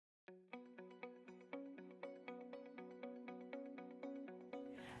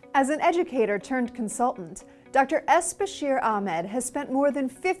As an educator turned consultant, Dr. S. Basheer Ahmed has spent more than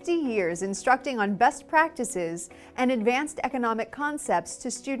 50 years instructing on best practices and advanced economic concepts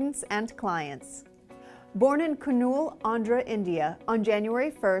to students and clients. Born in Kurnool, Andhra, India, on January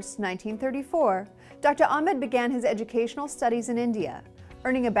 1, 1934, Dr. Ahmed began his educational studies in India,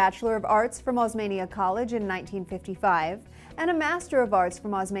 earning a Bachelor of Arts from Osmania College in 1955 and a Master of Arts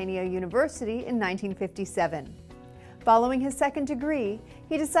from Osmania University in 1957. Following his second degree,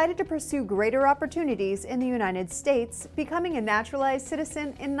 he decided to pursue greater opportunities in the United States, becoming a naturalized citizen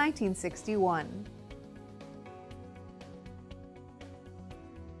in 1961.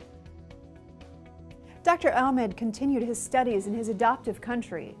 Dr. Ahmed continued his studies in his adoptive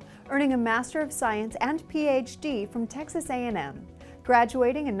country, earning a Master of Science and PhD from Texas A&M,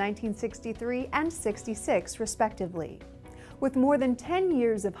 graduating in 1963 and 66, respectively. With more than 10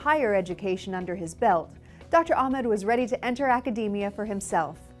 years of higher education under his belt, Dr. Ahmed was ready to enter academia for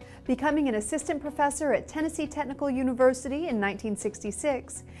himself, becoming an assistant professor at Tennessee Technical University in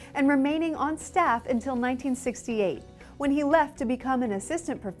 1966 and remaining on staff until 1968, when he left to become an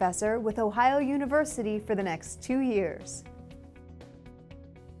assistant professor with Ohio University for the next 2 years.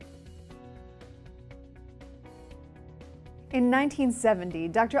 In 1970,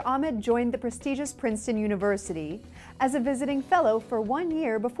 Dr. Ahmed joined the prestigious Princeton University as a visiting fellow for 1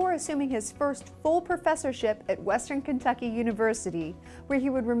 year before assuming his first full professorship at Western Kentucky University, where he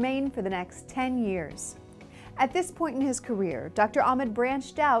would remain for the next 10 years. At this point in his career, Dr. Ahmed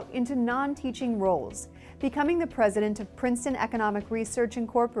branched out into non-teaching roles, becoming the president of Princeton Economic Research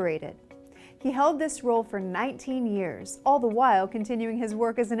Incorporated. He held this role for 19 years, all the while continuing his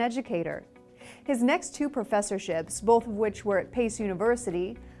work as an educator. His next 2 professorships, both of which were at Pace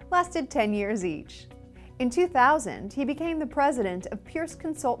University, lasted 10 years each. In 2000, he became the president of Pierce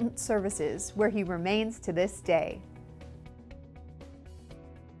Consultant Services, where he remains to this day.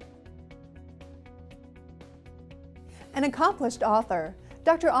 An accomplished author,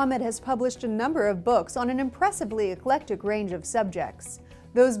 Dr. Ahmed has published a number of books on an impressively eclectic range of subjects.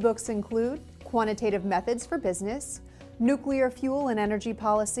 Those books include Quantitative Methods for Business, Nuclear Fuel and Energy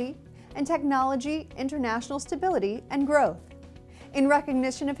Policy, and Technology, International Stability, and Growth. In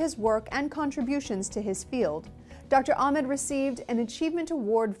recognition of his work and contributions to his field, Dr. Ahmed received an Achievement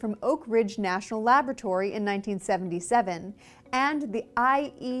Award from Oak Ridge National Laboratory in 1977 and the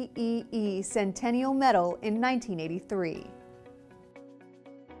IEEE Centennial Medal in 1983.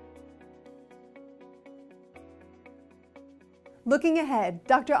 Looking ahead,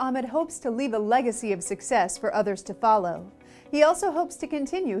 Dr. Ahmed hopes to leave a legacy of success for others to follow. He also hopes to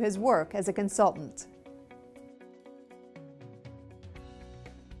continue his work as a consultant.